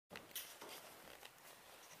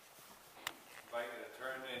invite you to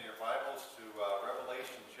turn in your Bibles to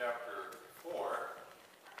Revelation chapter 4.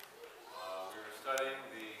 We were studying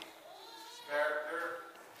the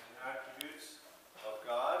character and attributes of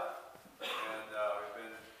God, and we've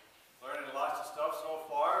been learning lots of stuff so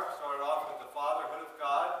far. Started off with the fatherhood of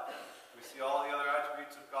God. We see all the other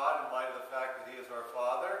attributes of God in light of the fact that He is our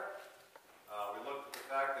Father. We looked at the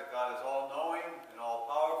fact that God is all-knowing and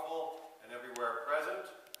all-powerful and everywhere present,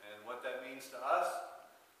 and what that means to us.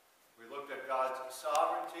 We looked at God's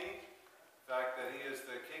sovereignty, the fact that He is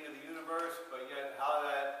the King of the universe, but yet how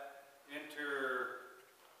that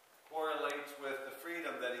intercorrelates with the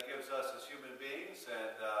freedom that He gives us as human beings,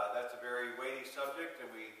 and that's a very weighty subject, and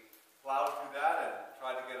we plowed through that and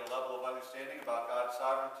tried to get a level of understanding about God's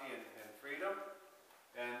sovereignty and freedom.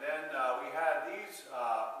 And then we had these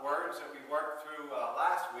words that we worked through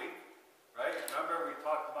last week, right? Remember, we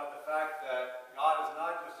talked about the fact that God is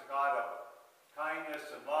not just a God of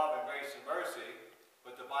kindness and love and grace and mercy,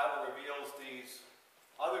 but the Bible reveals these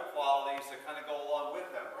other qualities that kind of go along with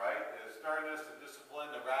them, right? The sternness, the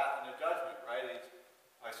discipline, the wrath, and the judgment, right?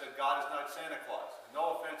 I said God is not Santa Claus.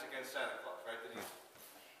 No offense against Santa Claus, right, Denise?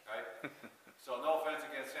 Right? So no offense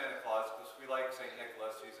against Santa Claus, because we like St.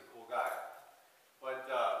 Nicholas. He's a cool guy. But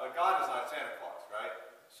God is not Santa Claus, right?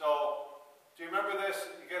 So, do you remember this?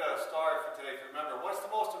 You get a star for today if you remember. What's the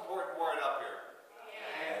most important word up here?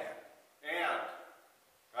 And,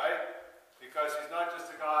 right? Because He's not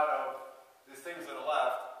just a God of these things that are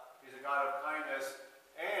left. He's a God of kindness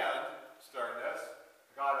and sternness,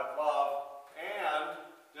 a God of love and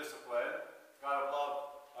discipline, a God of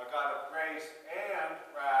love, a God of grace and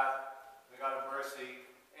wrath, a God of mercy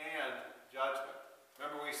and judgment.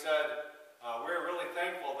 Remember we said we're really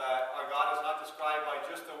thankful that our God is not described by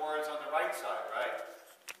just the words on the right side, right?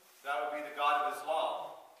 That would be the God of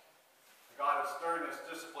Islam. God of sternness,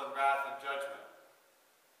 discipline, wrath, and judgment.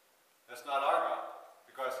 That's not our God,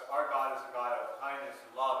 because our God is a God of kindness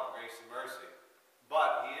and love and grace and mercy.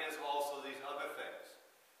 But He is also these other things.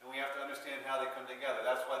 And we have to understand how they come together.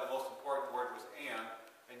 That's why the most important word was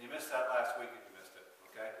and you missed that last week if you missed it.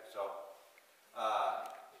 Okay? So,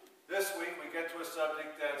 this week we get to a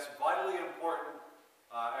subject that's vitally important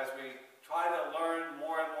as we try to learn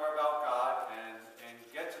more and more about God and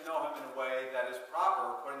get to know Him in a way that is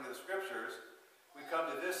proper according to the Scriptures. We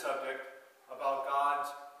come to this subject about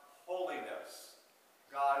God's holiness.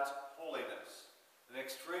 God's holiness. An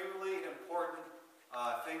extremely important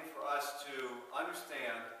thing for us to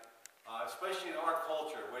understand, especially in our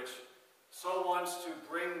culture, which so wants to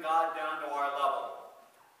bring God down to our level.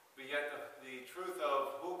 But yet the truth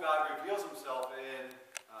of who God reveals Himself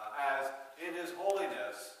as in His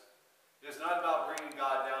holiness is not about bringing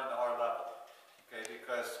God down to our level. Okay,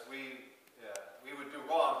 because we would do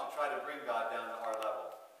wrong to try to bring God down to our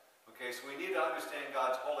level. Okay, so we need to understand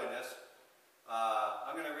God's holiness.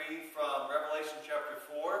 I'm going to read from Revelation chapter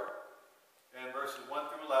 4 and verses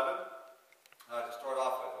 1 through 11 to start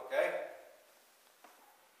off with, okay?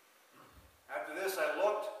 After this I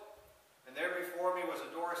looked, and there before me was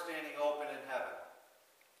a door standing open in heaven.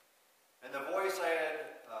 And the voice I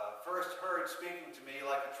had first heard speaking to me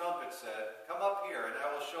like a trumpet said, "Come up here, and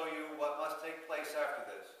I will show you what must take place after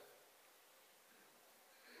this."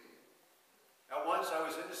 At once I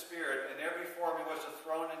was in the Spirit, and there before me was a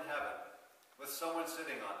throne in heaven, with someone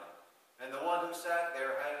sitting on it. And the one who sat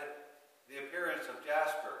there had the appearance of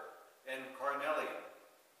jasper and carnelian.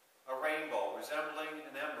 A rainbow, resembling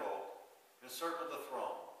an emerald, encircled the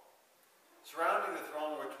throne. Surrounding the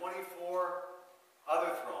throne were 24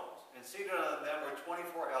 other thrones, and seated on them were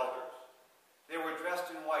 24 elders. They were dressed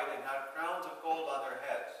in white and had crowns of gold on their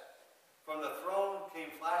heads. From the throne came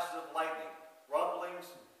flashes of lightning,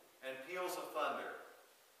 rumblings, and peals of thunder.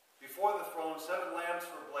 Before the throne 7 lamps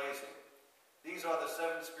were blazing. These are the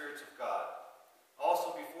 7 spirits of God.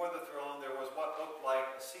 Also before the throne there was what looked like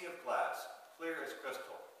a sea of glass, clear as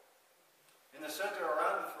crystal. In the center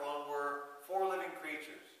around the throne were 4 living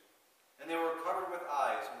creatures, and they were covered with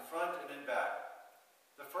eyes in front and in back.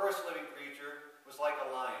 The first living creature was like a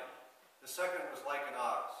lion. The second was like an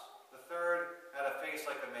ox. The third had a face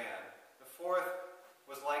like a man. The fourth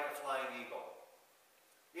was like a flying eagle.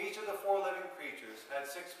 Each of the 4 living creatures had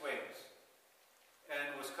 6 wings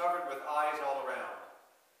and was covered with eyes all around,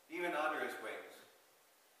 even under his wings.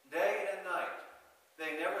 Day and night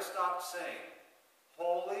they never stopped saying,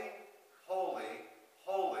 "Holy, holy,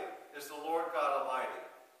 holy is the Lord God Almighty,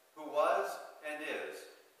 who was and is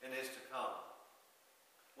to come."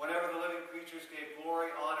 Whenever the living creatures gave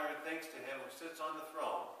glory, honor, and thanks to Him who sits on the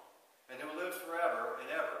throne and who lives forever and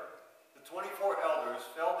ever, the 24 elders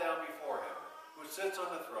fell down before Him who sits on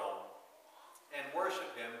the throne and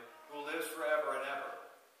worship Him who lives forever and ever.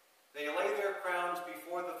 They lay their crowns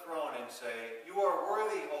before the throne and say, "You are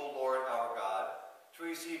worthy, O Lord our God, to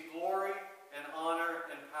receive glory and honor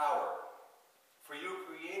and power. For you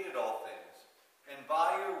created all things, and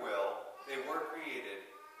by your will they were created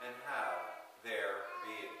and have their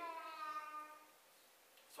being."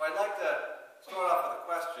 So I'd like to start off with a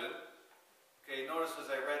question. Okay, notice as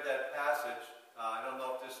I read that passage, I don't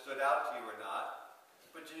know if this stood out to you or not,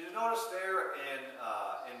 but did you notice there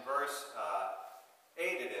in verse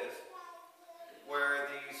 8 it is, where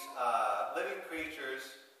these living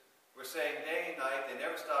creatures were saying day and night, they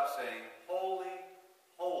never stopped saying, "Holy,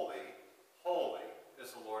 holy, holy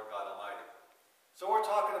is the Lord God Almighty." So we're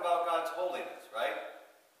talking about God's holiness, right?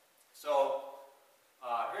 So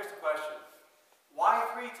here's the question. Why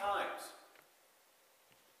 3 times?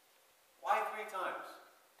 Why 3 times?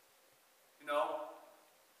 You know,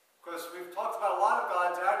 because we've talked about a lot of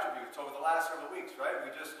God's attributes over the last several weeks, right?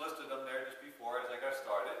 We just listed them there just before as I got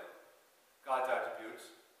started. God's attributes.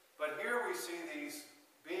 But here we see these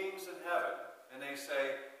beings in heaven, and they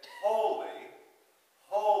say, "Holy,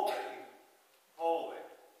 holy, holy."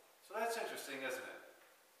 So that's interesting, isn't it?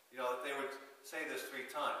 You know, that they would say this 3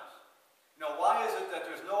 times. You know, why is it that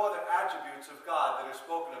there's no other attributes of God that are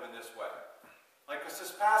spoken of in this way? Like, because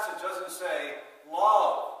this passage doesn't say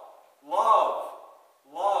love, love,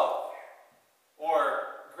 love,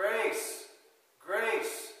 or grace,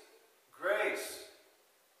 grace, grace.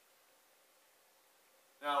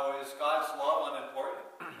 Now, is God's love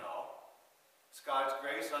unimportant? No. Is God's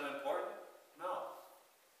grace unimportant? No.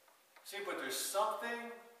 See, but there's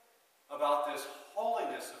something about this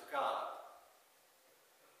holiness of God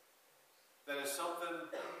that is something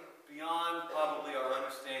beyond probably our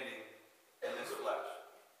understanding in this flesh.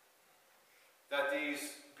 That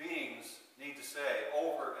these beings need to say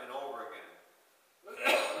over and over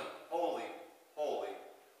again, "Holy, holy,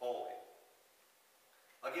 holy."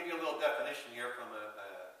 I'll give you a little definition here from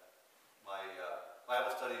my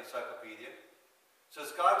Bible study encyclopedia. It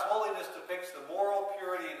says, God's holiness depicts the moral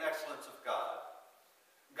purity and excellence of God.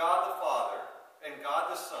 God the Father, and God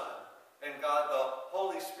the Son, and God the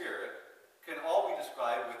Holy Spirit can all be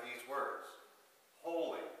described with these words: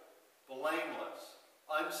 holy, blameless,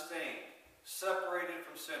 unstained, separated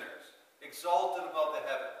from sinners, exalted above the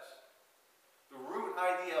heavens. The root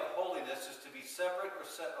idea of holiness is to be separate or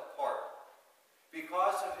set apart.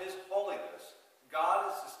 Because of his holiness,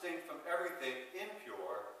 God is distinct from everything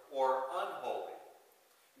impure or unholy.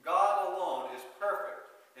 God alone is perfect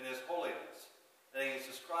in his holiness, and he is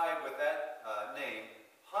described with that name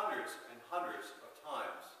hundreds and hundreds of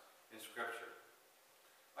times in Scripture.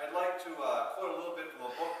 I'd like to quote a little bit from a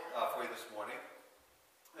book for you this morning.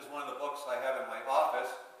 This is one of the books I have in my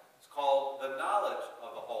office. It's called The Knowledge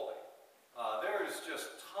of the Holy. There is just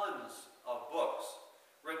tons of books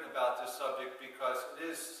written about this subject because it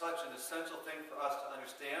is such an essential thing for us to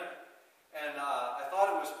understand. And I thought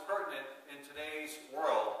it was pertinent in today's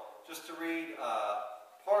world just to read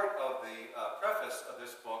part of the preface of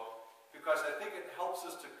this book, because I think it helps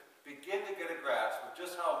us to begin to get a grasp of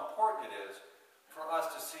just how important it is for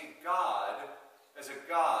us to see God as a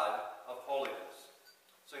God of holiness.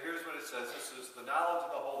 So here's what it says. This is The Knowledge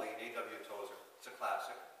of the Holy, A.W. Tozer. It's a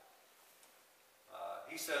classic.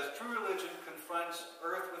 He says, "True religion confronts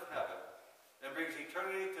earth with heaven and brings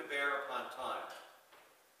eternity to bear upon time.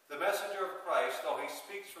 The messenger of Christ, though he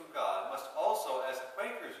speaks from God, must also, as the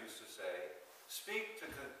Quakers used to say, speak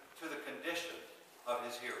to the condition of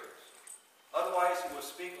his hearers. Otherwise, he will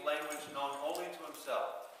speak language known only to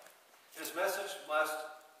himself. His message must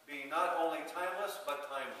be not only timeless, but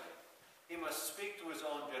timely. He must speak to his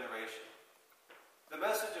own generation. The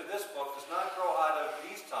message of this book does not grow out of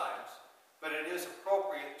these times, but it is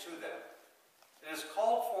appropriate to them. It is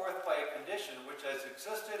called forth by a condition which has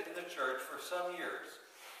existed in the church for some years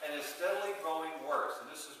and is steadily growing worse." And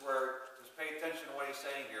this is where, just pay attention to what he's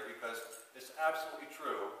saying here, because it's absolutely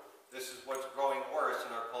true. This is what's growing worse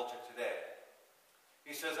in our culture today.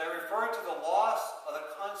 He says, "I refer to the loss of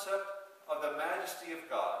the concept of the majesty of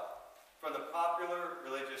God from the popular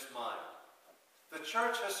religious mind. The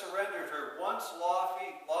church has surrendered her once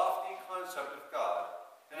lofty concept of God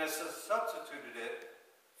and has substituted it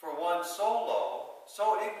for one so low,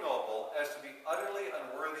 so ignoble, as to be utterly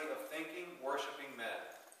unworthy of thinking, worshiping men.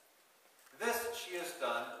 This she has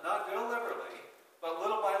done, not deliberately, but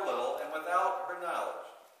little by little, and without her knowledge,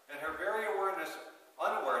 and her very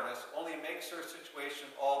unawareness only makes her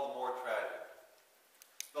situation all the more tragic.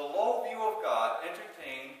 The low view of God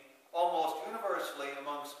entertained almost universally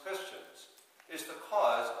amongst Christians is the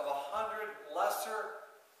cause of 100 lesser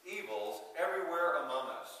evils everywhere among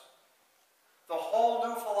us. The whole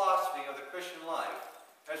new philosophy of the Christian life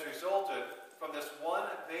has resulted from this one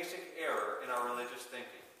basic error in our religious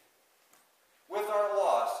thinking. With our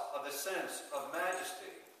loss of the sense of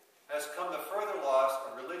majesty has come the further loss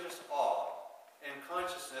of religious awe and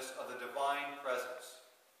consciousness of the divine presence.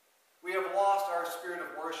 We have lost our spirit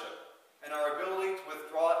of worship and our ability to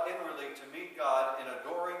withdraw inwardly to meet God in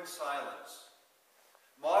adoring silence.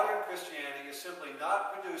 Modern Christianity is simply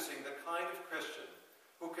not producing the kind of Christian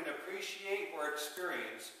who can appreciate or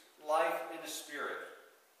experience life in the Spirit.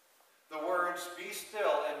 The words, "Be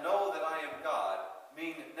still and know that I am God,"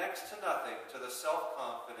 mean next to nothing to the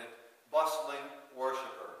self-confident, bustling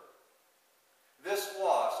worshiper. This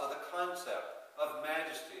loss of the concept of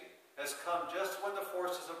majesty has come just when the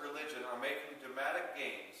forces of religion are making dramatic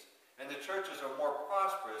gains and the churches are more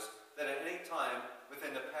prosperous than at any time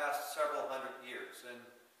within the past several hundred years. And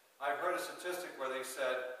I've heard a statistic where they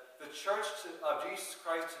said the Church of Jesus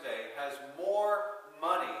Christ today has more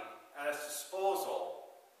money at its disposal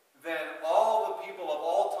than all the people of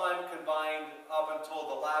all time combined up until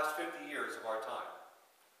the last 50 years of our time.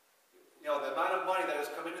 You know, the amount of money that has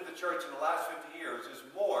come into the church in the last 50 years is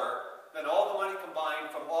more than all the money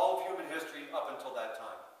combined from all of human history up until that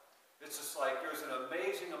time. It's just like there's an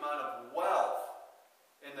amazing amount of wealth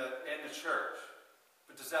in the church.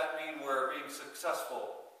 But does that mean we're being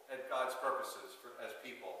successful at God's purposes as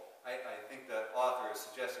people? I think the author is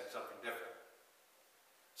suggesting something different.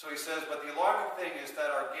 So he says, but the alarming thing is that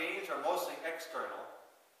our gains are mostly external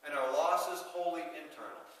and our losses wholly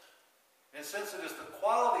internal. And since it is the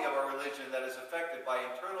quality of our religion that is affected by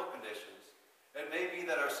internal conditions, it may be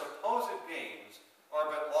that our supposed gains are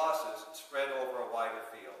but losses spread over a wider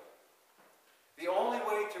field. The only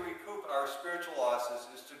way to recoup our spiritual losses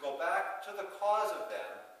is to go back to the cause of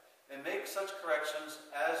them and make such corrections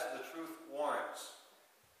as the truth warrants.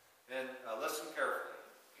 And listen carefully.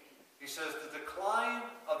 He says, the decline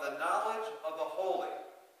of the knowledge of the holy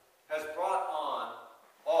has brought on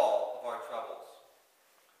all of our troubles.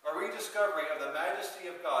 A rediscovery of the majesty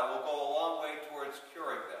of God will go a long way towards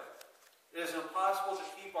curing them. It is impossible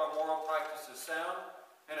to keep our moral practices sound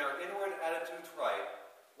and our inward attitudes right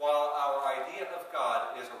while our idea of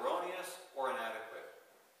God is erroneous or inadequate.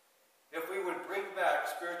 If we would bring back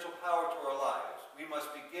spiritual power to our lives, we must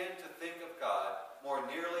begin to think of God more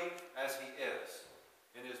nearly as he is,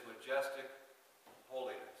 in his majestic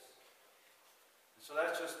holiness. And so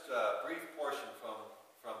that's just a brief portion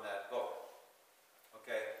from that book.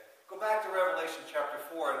 Okay? Go back to Revelation chapter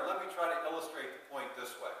 4, and let me try to illustrate the point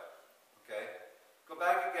this way. Okay? Go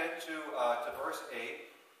back again to verse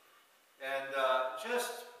 8, and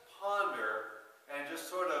just ponder and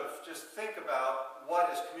just think about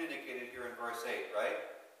what is communicated here in verse 8, right?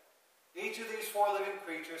 Each of these four living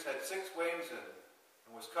creatures had 6 wings and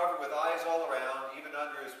was covered with eyes all around, even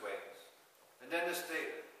under his wings. And then this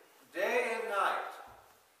statement, day and night,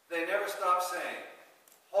 they never stop saying,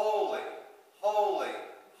 holy, holy,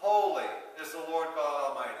 holy is the Lord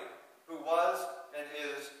God Almighty, who was and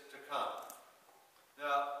is to come.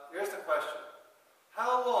 Now, here's the question.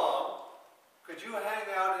 How long could you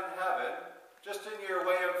hang out in heaven, just in your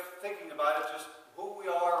way of thinking about it, just who we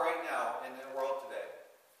are right now in the world today?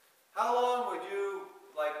 How long would you,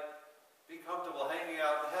 be comfortable hanging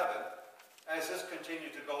out in heaven as this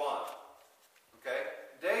continued to go on? Okay?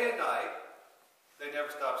 Day and night, they never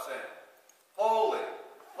stop saying, holy,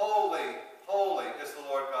 holy, holy is the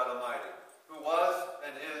Lord God Almighty, who was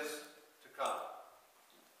and is to come.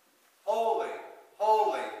 Holy,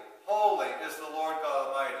 holy, holy is the Lord God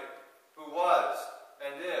Almighty, who was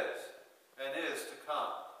and is to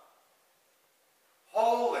come.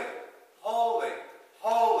 Holy, holy,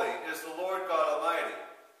 holy is the Lord God Almighty,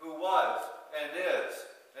 who was and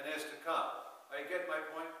is to come. Are you getting my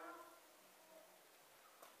point?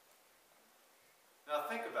 Now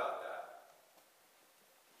think about that.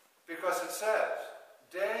 Because it says,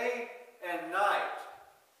 day and night,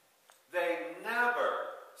 they never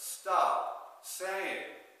stop saying,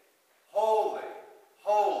 holy,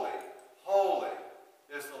 holy, holy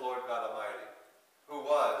is the Lord God Almighty, who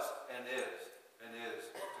was and is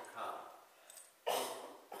to come.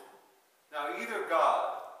 Now either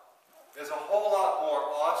God is a whole lot more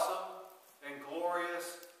awesome and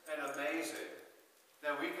glorious and amazing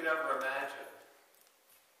than we could ever imagine,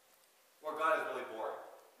 or God is really boring.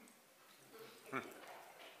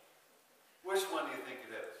 Which one do you think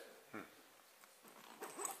it is?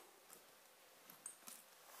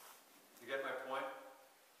 You get my point?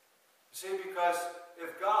 You see, because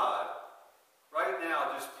if God, right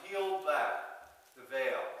now, just peeled back the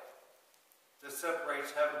veil that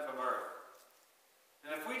separates heaven from earth,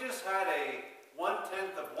 and if we just had a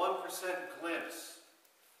 0.1% glimpse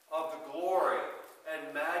of the glory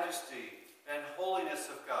and majesty and holiness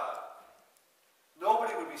of God,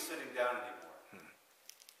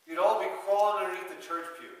 church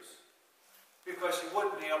pews because you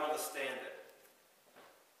wouldn't be able to stand it.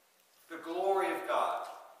 The glory of God.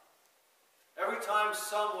 Every time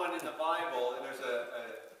someone in the Bible, and there's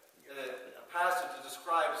a passage that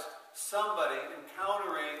describes somebody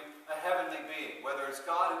encountering a heavenly being, whether it's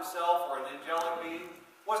God himself or an angelic being,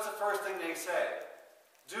 what's the first thing they say?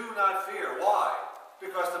 Do not fear. Why?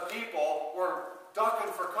 Because the people were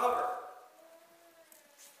ducking for cover.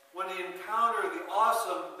 When they encounter the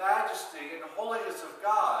awesome majesty and holiness of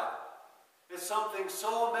God, it's something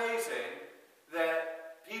so amazing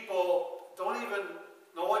that people don't even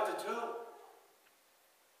know what to do.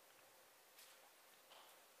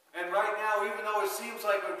 And right now, even though it seems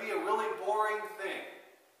like it would be a really boring thing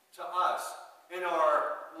to us in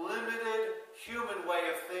our limited human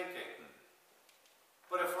way of thinking,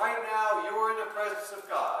 but if right now you were in the presence of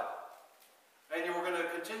God, and you were going to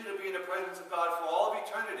continue to be in the presence of God for all of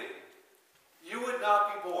eternity, you would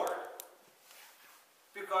not be bored.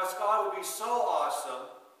 Because God would be so awesome,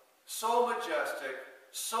 so majestic,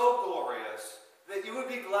 so glorious, that you would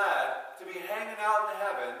be glad to be hanging out in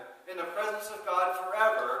heaven in the presence of God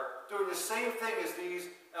forever, doing the same thing as these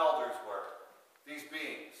elders were, these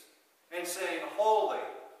beings, and saying, holy,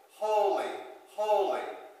 holy, holy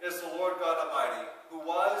is the Lord God Almighty, who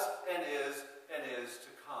was and is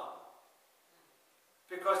to come.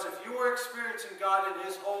 Because if you were experiencing God in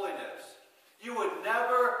his holiness, you would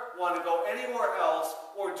never want to go anywhere else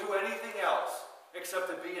or do anything else except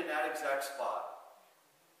to be in that exact spot.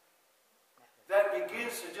 That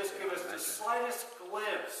begins to just give us the slightest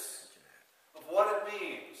glimpse of what it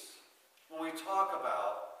means when we talk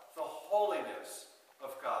about the holiness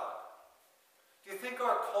of God. Do you think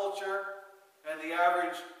our culture and the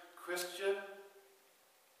average Christian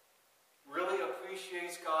really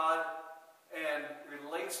appreciates God and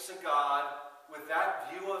relates to God with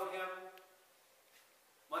that view of him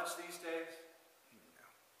much these days?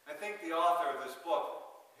 I think the author of this book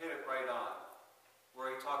hit it right on,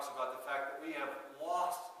 where he talks about the fact that we have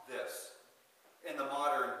lost this in the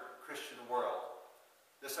modern Christian world.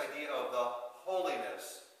 This idea of the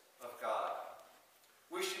holiness of God.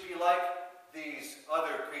 We should be like these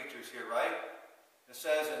other creatures here, right? It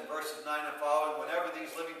says in verses 9 and following, whenever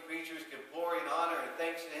these living creatures give glory and honor and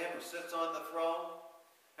thanks to him who sits on the throne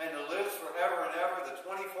and who lives forever and ever, the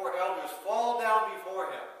 24 elders fall down before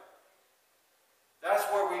him. That's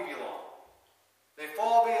where we belong. They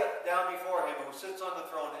fall down before him who sits on the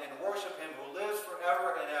throne and worship him who lives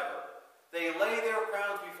forever and ever. They lay their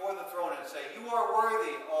crowns before the throne and say, you are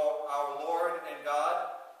worthy, O our Lord and God,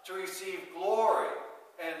 to receive glory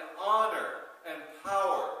and honor and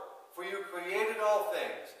power. For you created all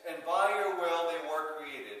things, and by your will they were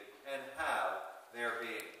created and have their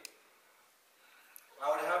being. I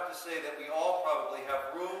would have to say that we all probably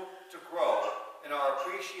have room to grow in our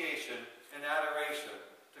appreciation and adoration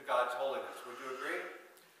to God's holiness. Would you agree?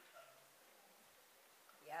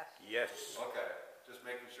 Yes. Yes. Okay, just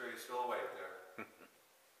making sure you're still awake there.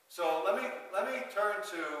 So let me turn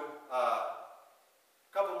to a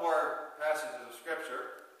couple more passages of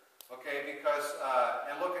Scripture. Okay, because,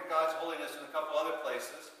 and look at God's holiness in a couple other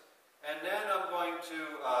places. And then I'm going to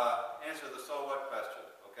answer the so what question,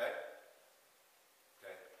 okay?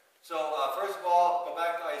 Okay. So, first of all, go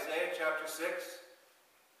back to Isaiah chapter 6.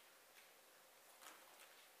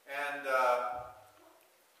 And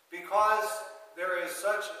because there is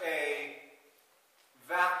such a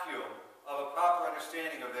vacuum of a proper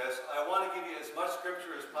understanding of this, I want to give you as much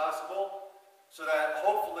Scripture as possible, so that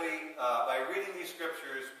hopefully, by reading these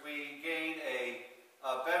scriptures, we gain a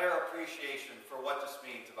better appreciation for what this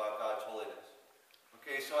means about God's holiness.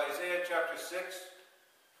 Okay, so Isaiah chapter 6,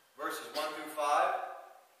 verses 1 through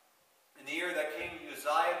 5. In the year that King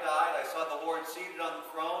Isiah died, I saw the Lord seated on the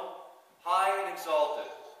throne, high and exalted,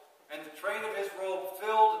 and the train of his robe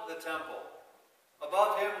filled the temple.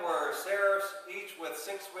 Above him were seraphs, each with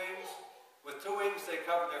 6 wings. With 2 wings they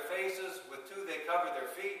covered their faces, with 2 they covered their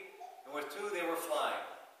feet, and with 2 they were flying.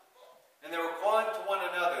 And they were calling to one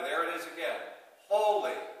another, there it is again,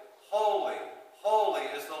 holy, holy, holy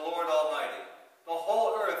is the Lord Almighty. The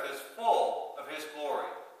whole earth is full of his glory.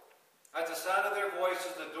 At the sound of their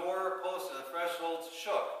voices, the door posts and the thresholds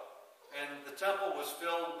shook, and the temple was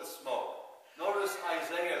filled with smoke. Notice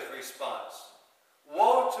Isaiah's response.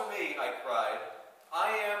 Woe to me, I cried.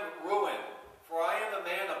 I am ruined, for I am a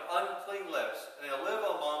man of unclean lips, and I live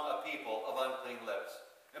among a people of unclean lips.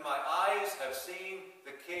 And my eyes have seen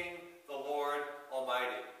the King, the Lord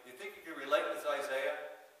Almighty. You think you can relate with Isaiah?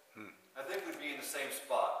 I think we'd be in the same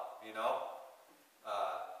spot, you know.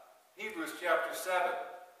 Hebrews chapter 7.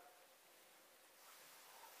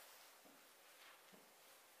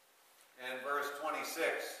 And verse 26.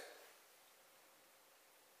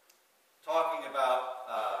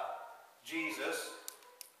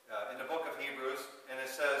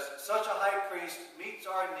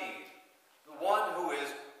 The one who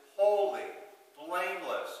is holy,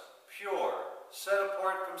 blameless, pure, set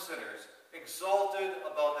apart from sinners, exalted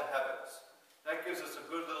above the heavens. That gives us a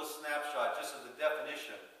good little snapshot just of the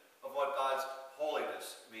definition of what God's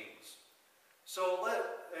holiness means. So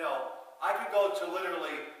I could go to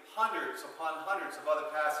literally hundreds upon hundreds of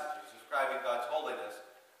other passages describing God's holiness,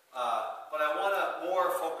 but I want to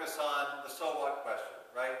more focus on the so what question,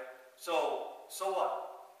 right? So what?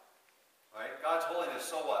 Right? God's holiness,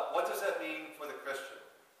 so what? What does that mean for the Christian?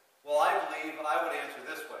 Well, I believe I would answer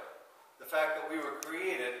this way. The fact that we were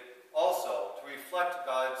created also to reflect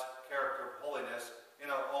God's character of holiness in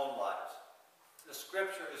our own lives. The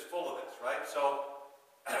Scripture is full of this, right? So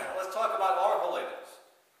let's talk about our holiness.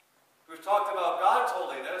 We've talked about God's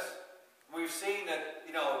holiness. We've seen that,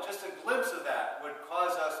 just a glimpse of that would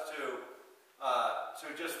cause us to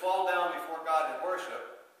just fall down before God in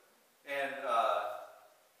worship. And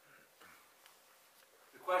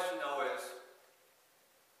the question, though, is,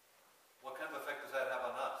 what kind of effect does that have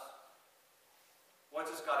on us? What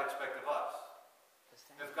does God expect of us?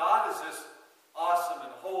 If God is this awesome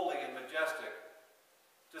and holy and majestic,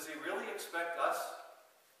 does he really expect us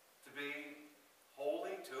to be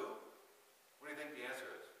holy too? What do you think the answer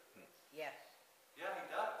is? Yes. Yeah, he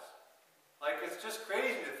does. It's just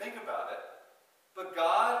crazy to think about it. But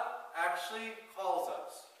God actually calls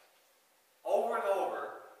us over and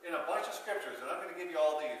over in a bunch of scriptures, and I'm going to give you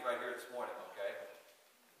all these right here this morning, okay?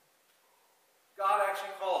 God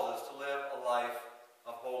actually calls us to live a life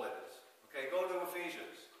of holiness. Okay, go to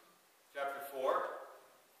Ephesians chapter 4.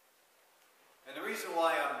 And the reason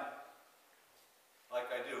why I'm, like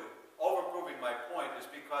I do, overproving my point is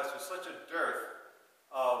because there's such a dearth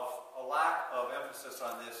of a lack of emphasis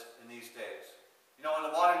on this in these days. In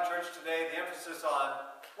the modern church today, the emphasis on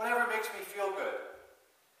whatever makes me feel good.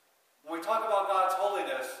 When we talk about God's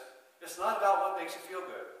holiness, it's not about what makes you feel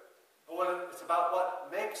good, but it's about what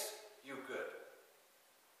makes you good.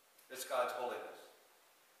 It's God's holiness.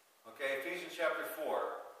 Okay, Ephesians chapter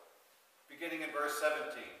 4, beginning in verse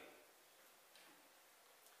 17.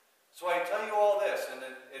 So I tell you all this, and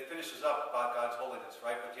it finishes up about God's holiness,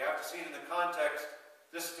 right? But you have to see it in the context.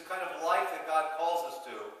 This is the kind of life that God calls us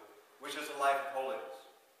to, which is a life of holiness.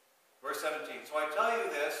 Verse 17. So I tell you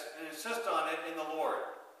this, and insist on it in the Lord,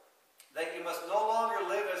 that you must no longer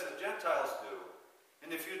live as the Gentiles do, in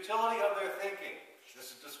the futility of their thinking.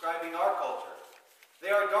 This is describing our culture. They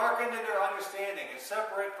are darkened in their understanding and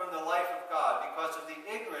separate from the life of God because of the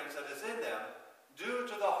ignorance that is in them due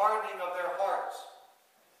to the hardening of their hearts.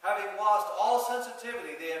 Having lost all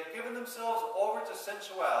sensitivity, they have given themselves over to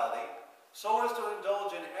sensuality so as to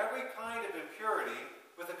indulge in every kind of impurity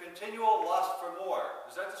with a continual lust for more.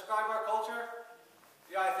 Does that describe our culture?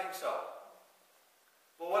 Yeah, I think so.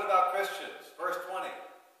 But what about Christians? Verse 20.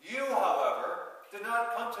 You, however, did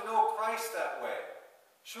not come to know Christ that way.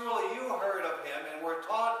 Surely you heard of him and were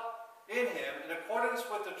taught in him in accordance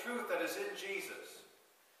with the truth that is in Jesus.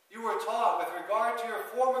 You were taught with regard to your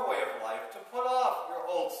former way of life to put off your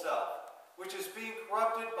old self, which is being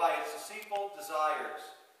corrupted by its deceitful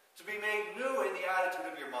desires, to be made new in the attitude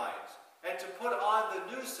of your minds, and to put on the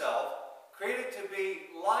new self, created to be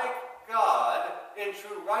like God in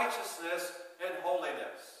true righteousness and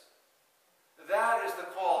holiness. That is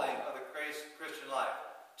the calling of the Christian life.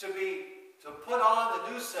 To put on the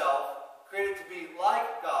new self, created to be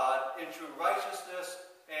like God in true righteousness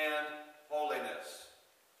and holiness.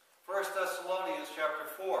 1 Thessalonians chapter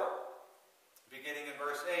 4, beginning in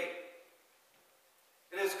verse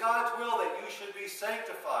 8. It is God's will that you should be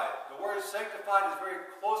sanctified. The word sanctified is very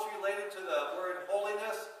closely related to the word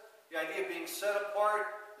holiness. The idea of being set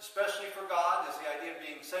apart, especially for God, is the idea of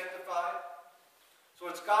being sanctified. So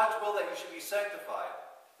it's God's will that you should be sanctified,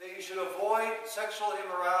 that you should avoid sexual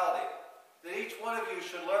immorality, that each one of you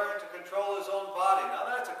should learn to control his own body. Now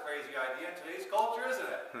that's a crazy idea in today's culture, isn't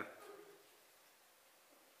it?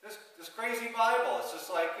 This crazy Bible, it's just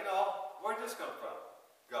like, where'd this come from?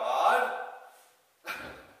 God?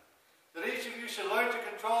 That each of you should learn to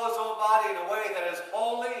control his own body in a way that is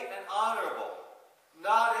holy and honorable,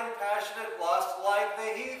 not in passionate lust like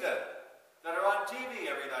the heathen that are on TV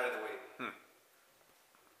every night of the week.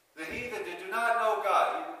 The heathen that do not know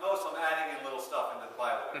God. You notice I'm adding in little stuff into the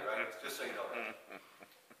Bible, right? Just so you know that.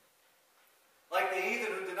 Like the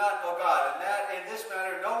heathen who do not know God, and that in this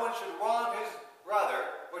matter no one should wrong his brother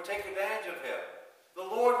or take advantage of him. The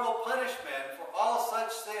Lord will punish men for all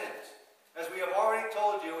such sins, as we have already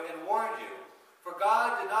told you and warned you. For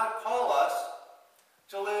God did not call us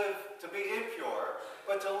to be impure,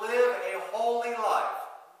 but to live a holy life.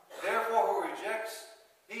 Therefore,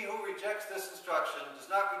 he who rejects this instruction does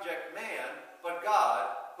not reject man, but God,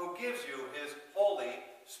 who gives you his Holy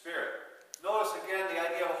Spirit.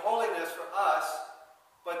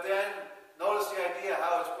 But then notice the idea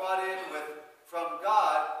how it's brought in from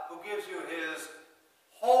God, who gives you his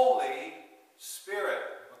Holy Spirit.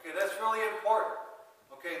 Okay, that's really important.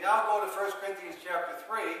 Okay, now go to 1 Corinthians chapter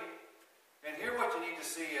 3, and here what you need to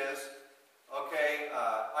see is, okay,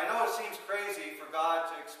 I know it seems crazy for God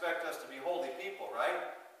to expect us to be holy people,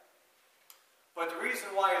 right? But the reason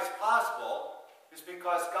why it's possible is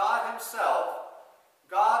because God himself,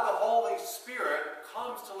 God the Holy Spirit,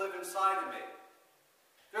 comes to live inside of me.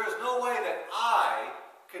 There is no way that I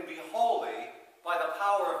can be holy by the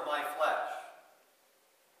power of my flesh.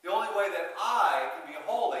 The only way that I can be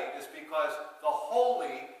holy is because the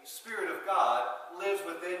Holy Spirit of God lives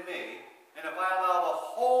within me. And if I allow the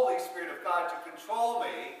Holy Spirit of God to control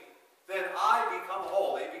me, then I become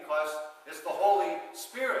holy because it's the Holy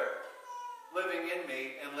Spirit living in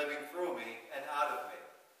me and living through me and out of me.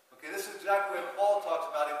 Okay, this is exactly what Paul talks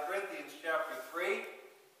about in Corinthians chapter 3,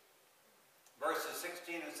 verses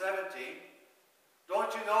 16 and 17.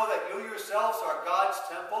 Don't you know that you yourselves are God's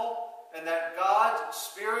temple and that God's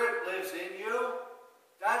Spirit lives in you?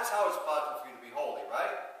 That's how it's possible for you to be holy,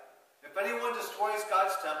 right? If anyone destroys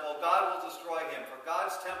God's temple, God will destroy him. For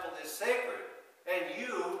God's temple is sacred, and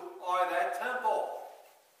you are that temple.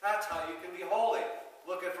 That's how you can be holy.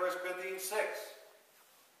 Look at 1 Corinthians 6,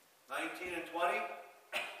 19 and 20.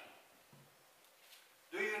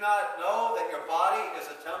 Do you not know that your body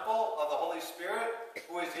is a temple of the Holy Spirit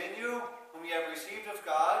who is in you, whom you have received of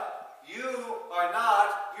God? You are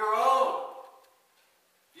not your own.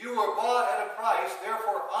 You were bought at a price,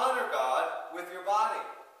 therefore honor God with your body.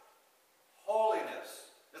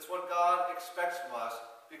 Holiness. That's what God expects from us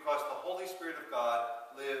because the Holy Spirit of God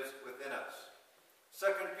lives within us.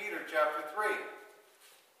 2 Peter chapter 3.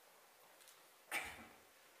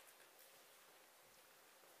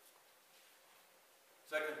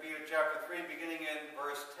 2 Peter chapter 3, beginning in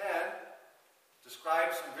verse 10,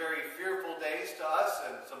 describes some very fearful days to us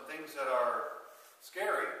and some things that are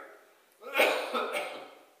scary.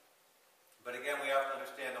 But again, we have to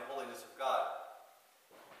understand the holiness of God.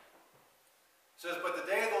 It says, but the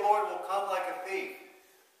day of the Lord will come like a thief.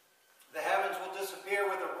 The heavens will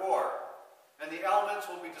disappear with a roar, and the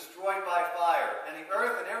elements will be destroyed by fire, and the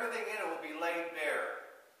earth and everything in it will be laid bare.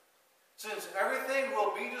 Since everything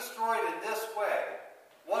will be destroyed in this way,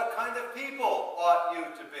 what kind of people ought you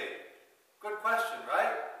to be? Good question,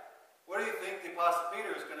 right? What do you think the Apostle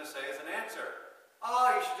Peter is going to say as an answer?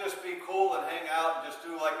 You should just be cool and hang out and just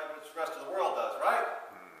do like what the rest of the world does, right?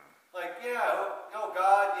 Like, yeah,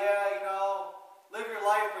 God, live your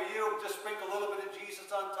life for you, just sprinkle a little bit of Jesus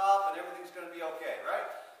on top and everything's going to be okay, right?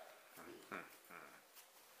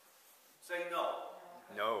 Say no.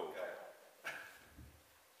 No. Okay.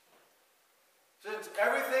 Since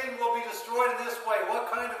everything will be destroyed in this way,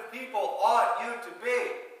 what kind of people ought you to be?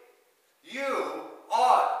 You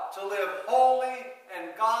ought to live holy and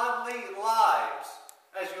godly lives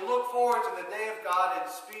as you look forward to the day of God and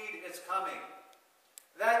speed its coming.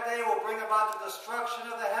 That day will bring about the destruction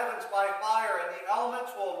of the heavens by fire, and the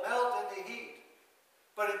elements will melt in the heat.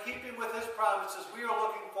 But in keeping with his promises, we are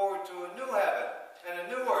looking forward to a new heaven and a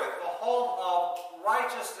new earth, the home of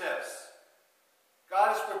righteousness.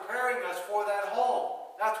 God is preparing us for that home.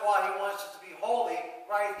 That's why he wants us to be holy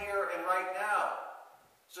right here and right now,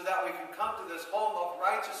 so that we can come to this home of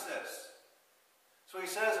righteousness. So he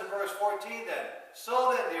says in verse 14 then,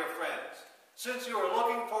 so then, dear friends, since you are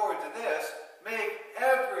looking forward to this, make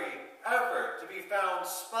every effort to be found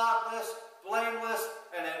spotless, blameless,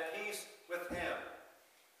 and at peace with him.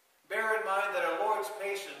 Bear in mind that our Lord's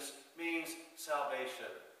patience means salvation.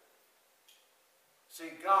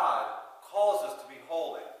 See, God calls us to be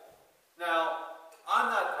holy. Now, I'm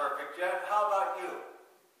not perfect yet. How about you?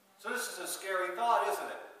 So this is a scary thought, isn't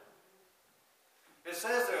it? It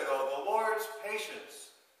says there, though, the Lord's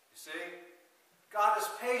patience. You see? God is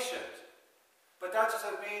patient. But that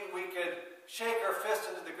doesn't mean we can shake our fist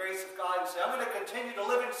into the grace of God and say, I'm going to continue to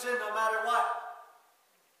live in sin no matter what.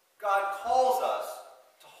 God calls us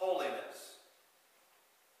to holiness.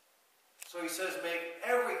 So he says, make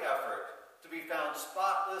every effort to be found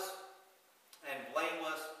spotless and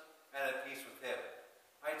blameless and at peace with him.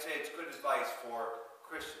 I'd say it's good advice for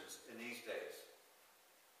Christians in these days.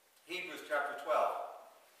 Hebrews chapter 12.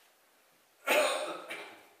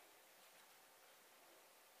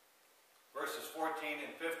 Verses 14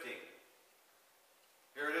 and 15.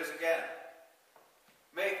 Here it is again.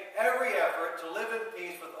 Make every effort to live in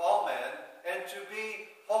peace with all men and to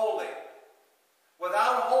be holy.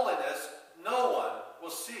 Without holiness, no one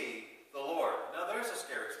will see the Lord. Now there's a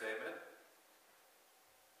scary statement.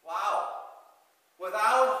 Wow.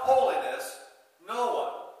 Without holiness, no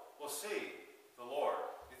one will see the Lord.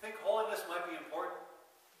 You think holiness might be important?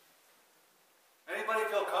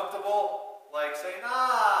 saying,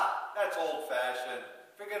 that's old-fashioned.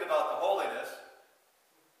 Forget about the holiness.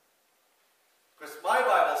 Because my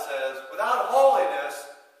Bible says, without holiness,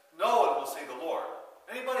 no one will see the Lord.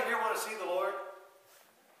 Anybody here want to see the Lord?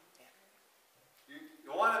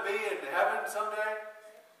 You want to be in heaven someday?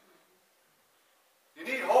 You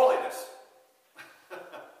need holiness.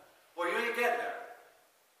 Well, you ain't getting there.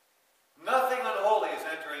 Nothing unholy is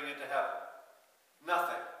entering into heaven.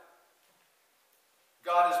 Nothing.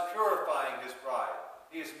 God is purifying his bride.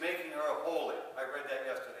 He is making her holy. I read that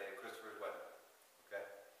yesterday at Christopher's wedding. Okay?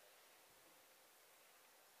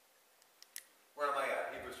 Where am I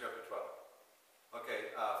at? Hebrews chapter 12.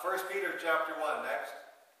 Okay, 1 Peter chapter 1 next.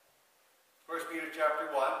 1 Peter chapter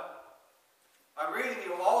 1. I'm reading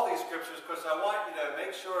you all these scriptures because I want you to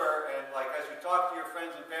make sure, and like as you talk to your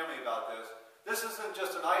friends and family about this isn't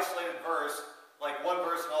just an isolated verse, like one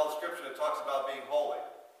verse in all the scripture that talks about being holy.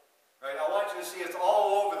 Right? I want you to see it's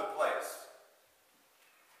all over the place.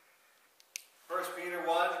 1 Peter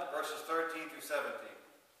 1, verses 13 through 17.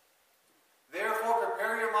 Therefore,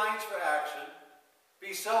 prepare your minds for action.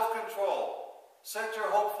 Be self-controlled. Set your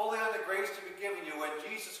hope fully on the grace to be given you when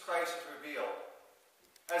Jesus Christ is revealed.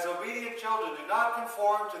 As obedient children, do not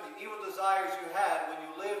conform to the evil desires you had when you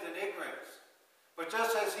lived in ignorance. But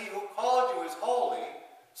just as he who called you is holy,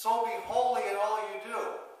 so be holy in all you do.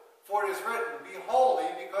 For it is written, be holy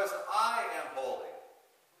because I am holy.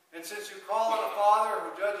 And since you call on a Father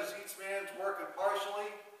who judges each man's work impartially,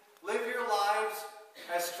 live your lives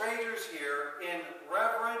as strangers here in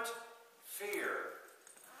reverent fear.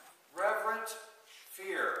 Reverent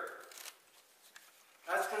fear.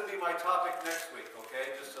 That's going to be my topic next week,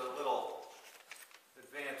 okay? Just a little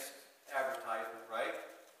advanced advertisement, right?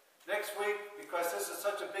 Next week, because this is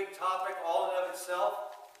such a big topic all in of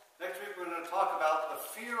itself, next week we're going to talk about the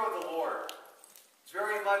fear of the Lord. It's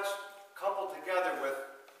very much coupled together with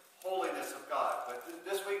holiness of God. But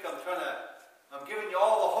this week I'm giving you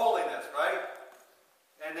all the holiness, right?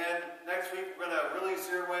 And then next week we're going to really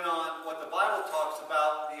zero in on what the Bible talks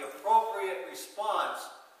about, the appropriate response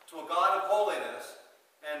to a God of holiness.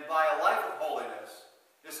 And by a life of holiness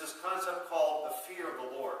is this concept called the fear of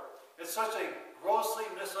the Lord. It's such a grossly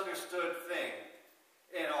misunderstood thing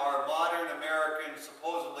in our modern American,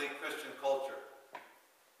 supposedly Christian culture.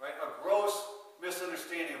 Right? A gross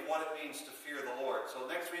misunderstanding of what it means to fear the Lord. So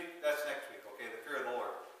next week, that's next week, okay, the fear of the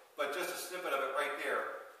Lord. But just a snippet of it right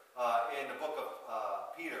there in the book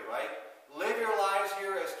of Peter, right? Live your lives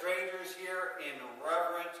here as strangers here in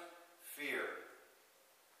reverent fear.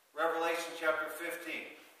 Revelation chapter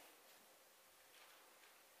 15,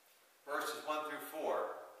 verses 1 through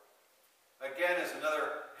 4, again is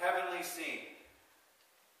another heavenly scene.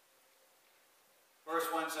 Verse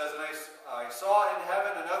 1 says, and I saw in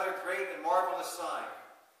heaven another great and marvelous sign,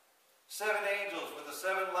 7 angels with the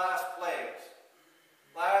 7 last plagues,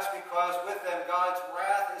 last because with them God's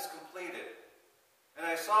wrath is completed. And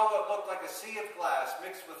I saw what looked like a sea of glass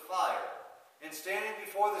mixed with fire. And standing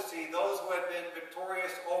before the sea, those who had been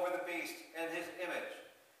victorious over the beast and his image,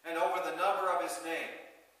 and over the number of his name,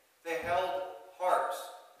 they held harps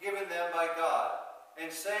given them by God,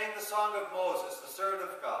 and sang the song of Moses, the servant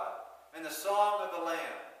of God, and the song of the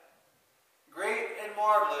Lamb. Great and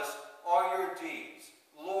marvelous are your deeds,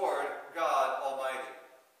 Lord God Almighty.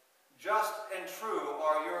 Just and true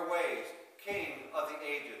are your ways, King of the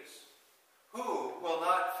ages. Who will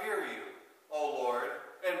not fear you, O Lord,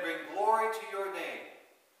 and bring glory to your name?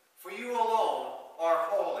 For you alone are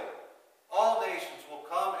holy. All nations will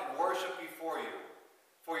come and worship before you,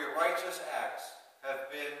 for your righteous acts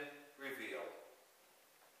have been revealed.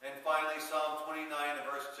 And finally, Psalm 29 and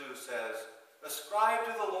verse 2 says, ascribe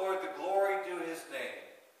to the Lord the glory due his name.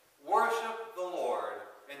 Worship the Lord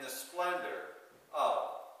in the splendor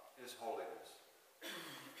of his holiness.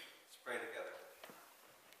 Let's pray together.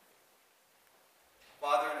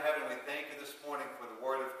 Father in heaven, we thank you this morning for the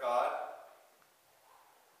Word of God,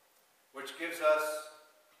 which gives us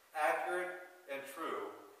accurate and true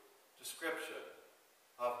description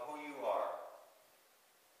of who you are.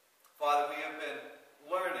 Father, we have been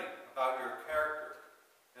learning about your character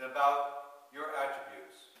and about your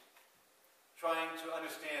attributes, trying to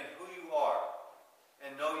understand who you are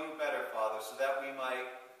and know you better, Father, so that we might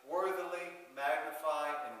worthily magnify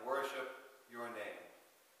and worship your name.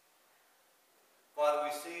 Father,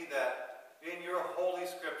 we see that in your holy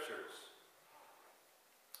scriptures,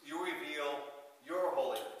 you reveal your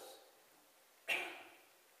holiness.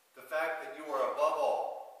 The fact that you are above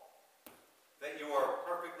all, that you are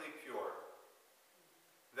perfectly pure,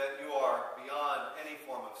 that you are beyond any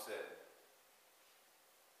form of sin.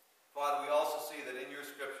 Father, we also see that in your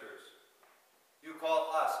scriptures, you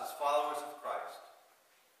call us as followers of Christ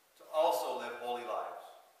to also live holy lives.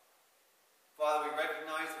 Father, we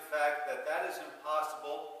recognize the fact that that is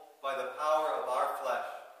impossible by the power of our flesh,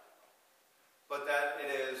 but that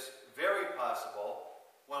it is very possible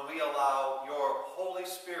when we allow your Holy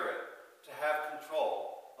Spirit to have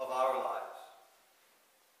control of our lives.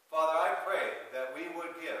 Father, I pray that we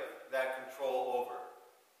would give that control over,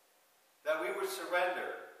 that we would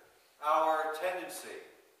surrender our tendency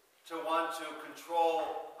to want to control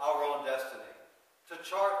our own destiny, to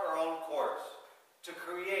chart our own course, to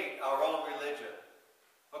create our own religion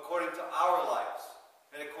according to our lives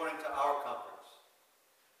and according to our comforts.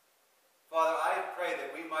 Father, I pray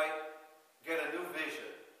that we might get a new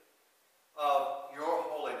vision of your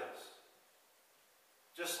holiness,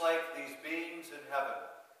 just like these beings in heaven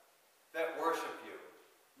that worship you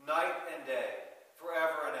night and day,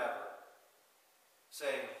 forever and ever,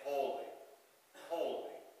 saying, holy, holy,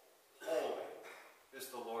 holy is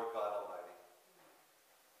the Lord God Almighty.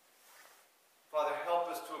 Father, help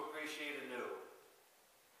us to appreciate anew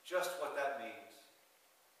just what that means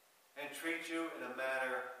and treat you in a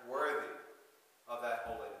manner worthy of that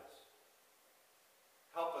holiness.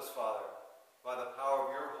 Help us, Father, by the power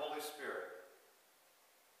of your Holy Spirit,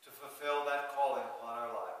 to fulfill that calling upon our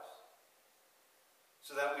lives,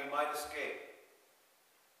 so that we might escape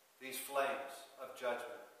these flames of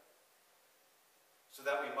judgment, so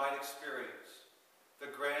that we might experience the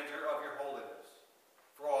grandeur of your holiness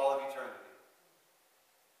for all of eternity.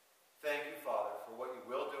 Thank you, Father, for what you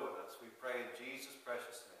will do in us. We pray in Jesus'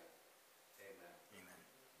 precious name.